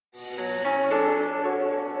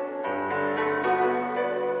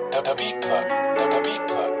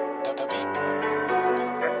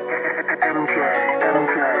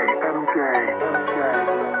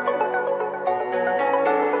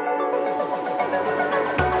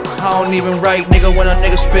I don't even write, nigga, when a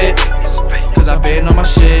nigga spit, cause I been on my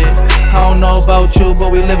shit. I don't know about you,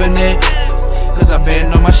 but we living it, cause I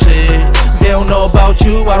been on my shit. They don't know about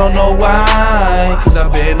you, I don't know why, cause I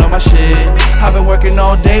been on my shit. I've been working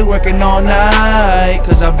all day, working all night,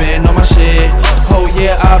 cause I been on my shit. Oh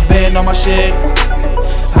yeah, I been on my shit.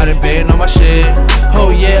 I done been on my shit.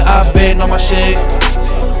 Oh yeah, I been on my shit.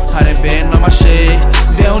 I done been on my shit.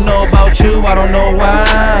 They don't know about you, I don't know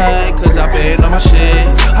why, cause I been on my shit.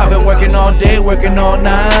 I've been working all day, working all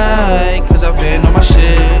night, cause I been on my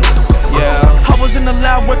shit. Yeah, I was in the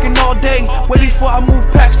lab working all day, way before I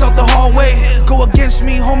moved packs out the hallway. Go against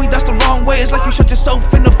me, homie, that's the wrong way. It's like you shot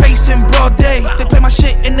yourself in the face in broad day. They play my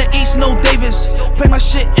shit in the East, no Davis. Play my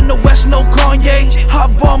shit in the West, no Kanye.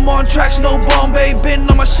 Hot bomb on tracks, no Bombay. Been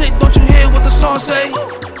on my shit, don't you hear what the song say?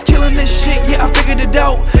 Killing this shit, yeah, I figured it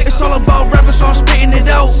out. It's all about rapping, so I'm spitting it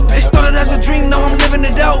out. It started as a dream, now I'm living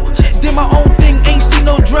it out. Did my own thing, ain't seen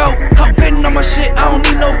no drought. I've been on my shit, I don't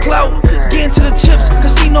need no clout. Getting to the chips,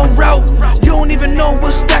 casino route. You don't even know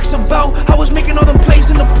what Stacks about. I was making all them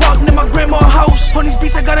plays in the park near my grandma's house. On these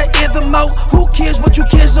beats, I gotta air them out. Who cares what you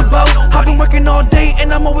cares about? I've been working all day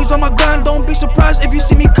and I'm always on my grind. Don't be surprised if you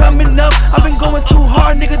see me coming up. I've been going too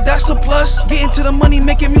hard, nigga, that's a plus. Getting to the money,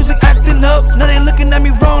 making music, acting up. Now they looking at me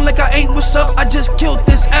wrong like I ain't what's up. I just killed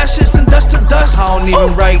this ashes and dust to dust. I don't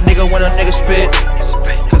even write, nigga, when a nigga spit,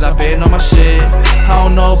 cause I been on my shit. I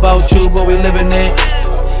don't know about you, but we living it,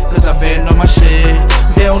 cause I been on my shit.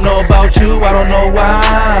 They don't know about you, I don't know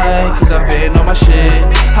why, cause I been on my shit.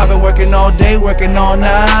 I've been working all day, working all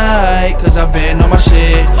night, cause I been on my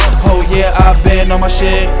shit. Oh yeah, I been on my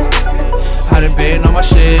shit. I done been on my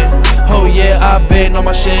shit. Oh yeah, I been on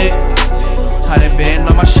my shit. I done been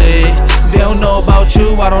on my shit. They don't know about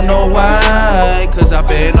you, I don't know why, cause I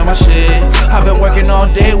been on my shit. I've been working all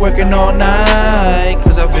day, working all night,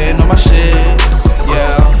 cause I been on my shit.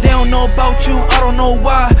 Yeah. They don't know about you, I don't know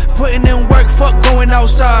why. Putting in work, fuck going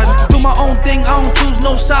outside. Do my own thing, I don't choose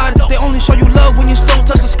no side. They only show you love when your soul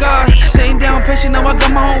touch the sky. Sitting down patient, now I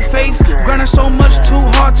got my own faith. Grinding so much, too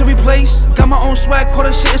hard to replace. Got my own swag, call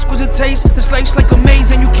this shit exquisite taste. This life's like a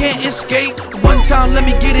maze and you can't escape. One time, let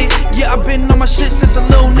me get it. Yeah, I've been on my shit since a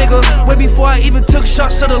little nigga. Way before I even took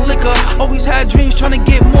shots of the liquor. Always had dreams trying to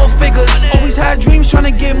get more figures. Always had dreams trying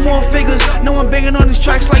to get more figures. No one banging on these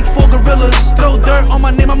tracks like 4 gorillas. Throw dirt on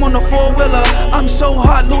my name, I'm on a 4-wheeler. I'm so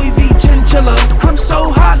hot, Louis V chinchilla. I'm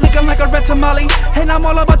so hot, looking like a red tamale. And I'm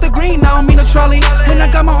all about the green, I don't mean a trolley. And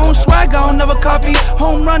I got my own swag, I don't never copy.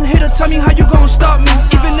 Home run hitter, tell me how you gon' stop me.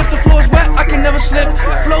 Even if the floor's wet, I can never slip.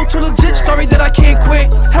 Flow too legit, sorry that I can't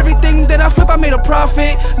quit. Everything that I flip, I made a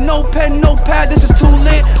profit. No pen, no pad, this is too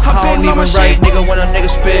lit. I been on my shit. Nigga, when a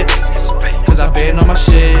nigga spit, cause I been on my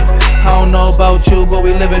shit. I don't know about you, but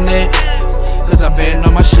we living it, cause I been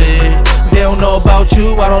on my shit. They don't know about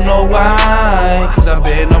you, I don't know why, cause I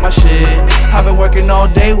been on my shit. I've been working all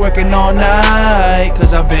day, working all night,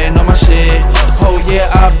 cause I been on my shit. Oh yeah,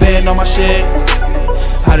 I been on my shit.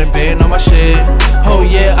 I done been on my shit. Oh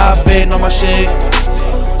yeah, I been on my shit.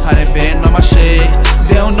 I done been on my shit.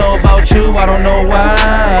 They don't know about you, I don't know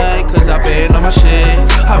why, cause I been on my shit.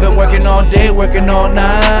 I've been working all day, working all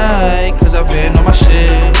night, cause I been on my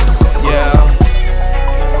shit. Yeah.